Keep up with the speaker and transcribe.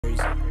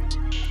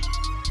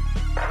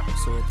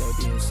So with that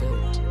being said,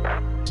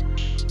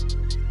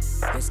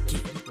 let's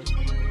get it.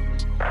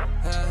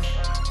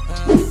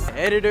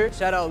 Editor,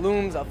 shout out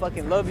Looms, I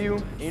fucking love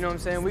you. You know what I'm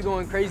saying? We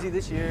going crazy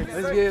this year.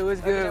 What's good,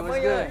 what's good,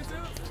 what's good?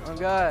 Oh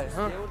God,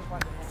 huh?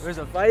 There's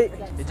a fight?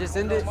 It just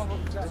ended?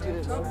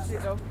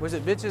 Was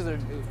it bitches or?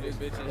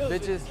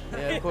 Bitches?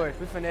 Yeah, of course.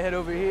 We finna head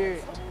over here.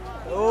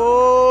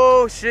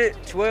 Oh shit,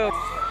 12.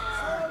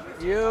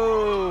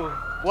 Yo,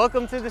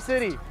 welcome to the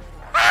city.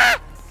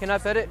 Can I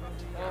pet it?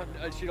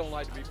 She don't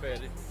like to be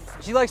petted.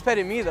 She likes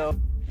petting me though.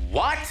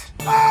 What?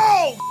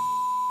 Oh!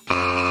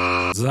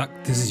 Zach,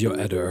 this is your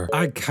editor.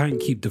 I can't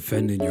keep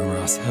defending your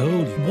ass.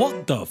 Holy,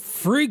 what the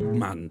frig,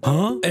 man?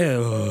 Huh?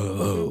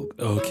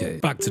 Okay.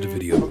 Back to the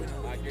video.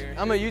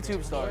 I'm a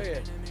YouTube star.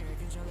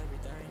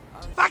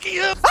 Fuck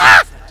you!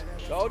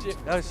 Told you.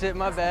 Oh shit,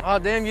 my bad. Oh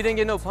damn, you didn't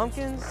get no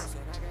pumpkins?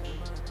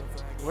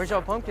 Where's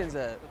y'all pumpkins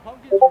at? The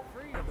pumpkins are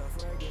free.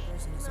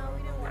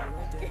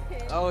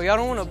 Oh, y'all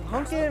don't want a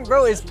pumpkin?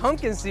 Bro, it's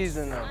pumpkin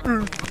season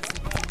though.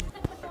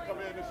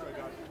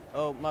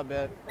 Oh, my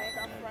bad.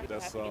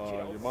 That's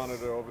your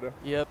monitor over there.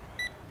 Yep.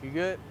 You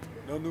good?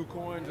 No new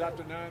coins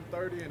after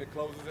 9:30 and it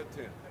closes at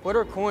 10. What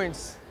are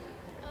coins?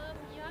 You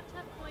have to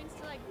have coins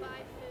to like buy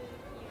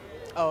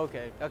food. Oh,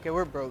 okay. Okay,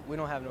 we're broke. We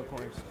don't have no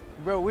coins.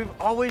 Bro, we've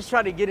always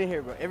tried to get in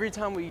here, bro. Every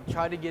time we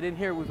try to get in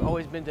here, we've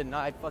always been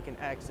denied fucking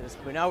access.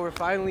 But now we're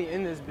finally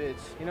in this bitch.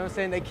 You know what I'm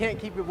saying? They can't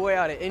keep your boy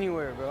out of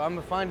anywhere, bro. I'm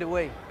gonna find a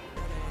way.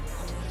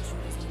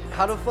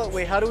 How the fuck,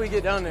 wait, how do we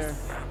get down there?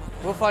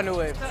 We'll find a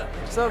way.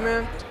 What's up,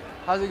 man?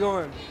 How's it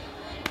going?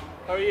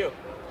 How are you?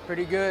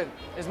 Pretty good.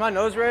 Is my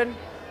nose red?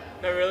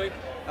 Not really.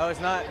 Oh, it's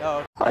not?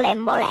 Oh.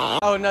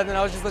 Oh, nothing.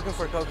 I was just looking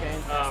for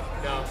cocaine. No,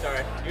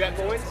 sorry. You got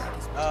coins?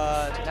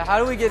 Now how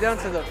do we get down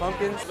to the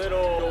pumpkins?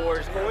 Little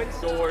doors, coins.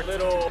 Doors,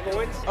 little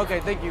coins. Okay,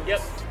 thank you.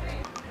 Yep.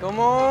 Come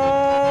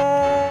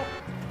on.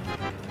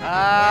 I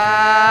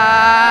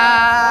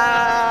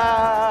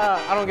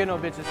don't get no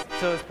bitches,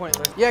 so it's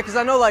pointless. Yeah, because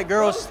I know like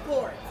girls. Rose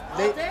quartz,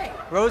 all day.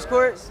 Rose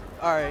quartz?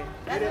 All right.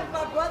 That's what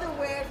my brother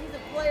wears. He's a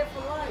player for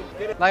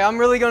life. Like I'm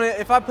really gonna,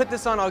 if I put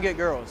this on, I'll get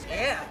girls.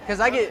 Yeah. Because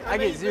I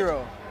get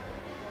zero.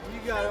 You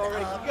gotta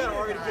already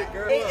get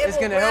girls. It's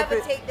gonna help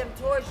it. Gravitate them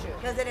towards you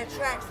because it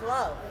attracts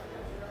love.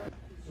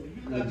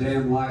 A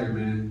damn liar,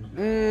 man.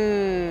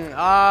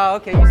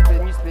 Okay, you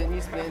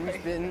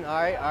spitting. All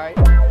right.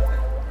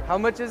 How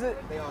much is it?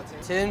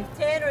 10?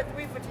 10 or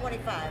 3 for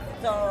 25.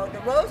 So the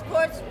rose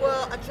quartz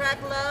will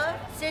attract love.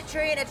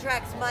 Citrine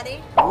attracts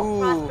money,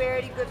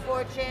 prosperity, good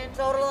fortune.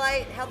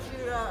 Sodalite helps you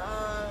to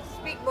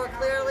speak more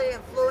clearly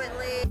and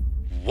fluently.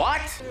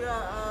 What?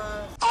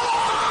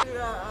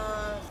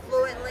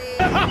 Fluently.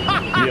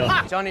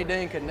 Yeah. Johnny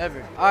Dane could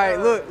never. All right,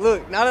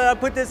 look. Now that I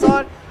put this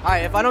on, all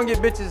right, if I don't get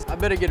bitches, I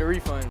better get a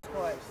refund.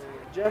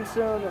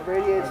 Gemstone that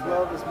radiates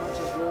love as much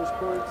as rose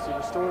quartz. It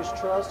restores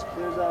trust,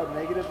 clears out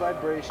negative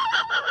vibrations.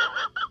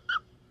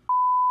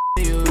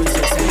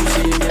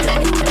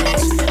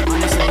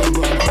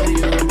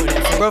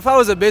 Bro, if I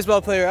was a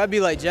baseball player, I'd be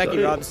like Jackie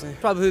Robinson.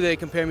 Probably who they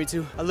compare me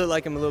to. I look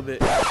like him a little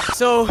bit.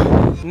 So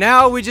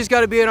now we just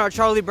gotta be in our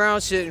Charlie Brown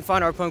shit and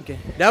find our pumpkin.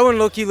 That one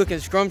low-key looking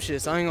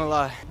scrumptious, I ain't gonna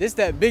lie. This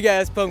that big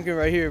ass pumpkin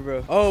right here,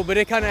 bro. Oh, but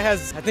it kinda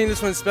has, I think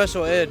this one's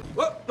special ed.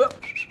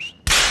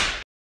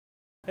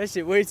 That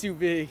shit way too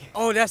big.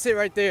 Oh, that's it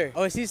right there.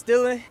 Oh, is he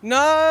still in?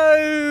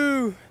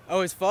 No!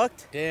 Oh, it's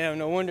fucked? Damn,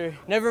 no wonder.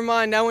 Never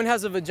mind, that one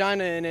has a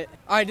vagina in it.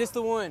 All right, this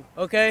the one,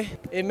 okay?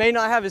 It may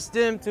not have a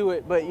stem to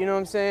it, but you know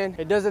what I'm saying?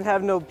 It doesn't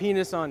have no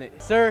penis on it.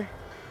 Sir,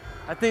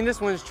 I think this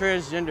one's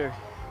transgender.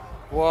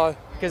 Why?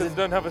 Because it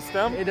doesn't have a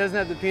stem? It doesn't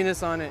have the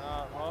penis on it.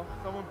 Well,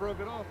 someone broke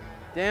it off.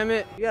 Damn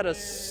it. You got a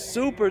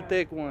super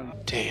thick one.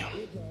 Damn.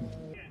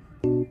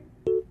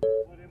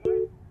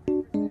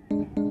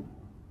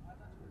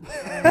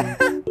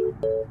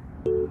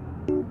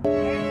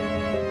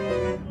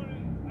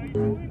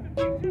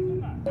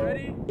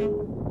 Ready?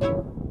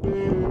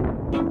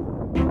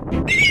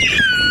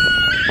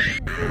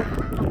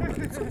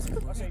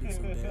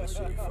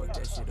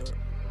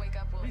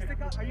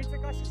 Are you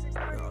Tekashi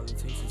 69?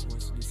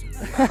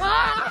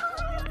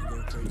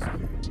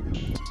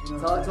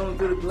 Talk to him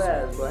through the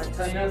glass, bro. You know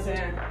what I'm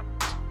saying?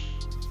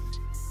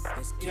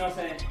 You know what I'm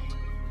saying?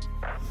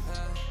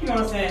 You know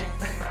what I'm saying?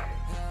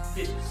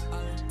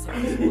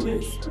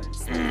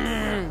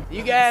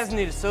 You guys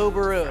need to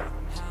sober up.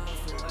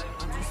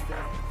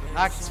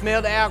 I can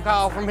smell the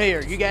alcohol from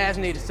here. You guys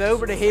need to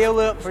sober the hell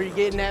up before you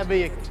get in that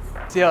vehicle.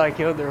 See how I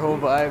killed their whole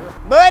vibe?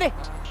 Buddy,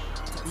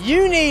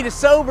 you need to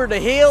sober the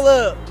hell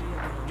up.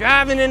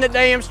 Driving in the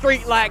damn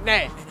street like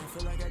that.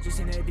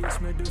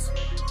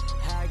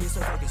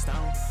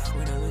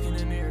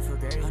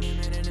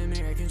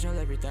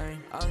 Everything.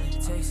 All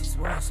it takes is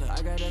one, so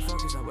I got that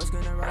focus on what's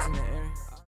gonna rise in the air.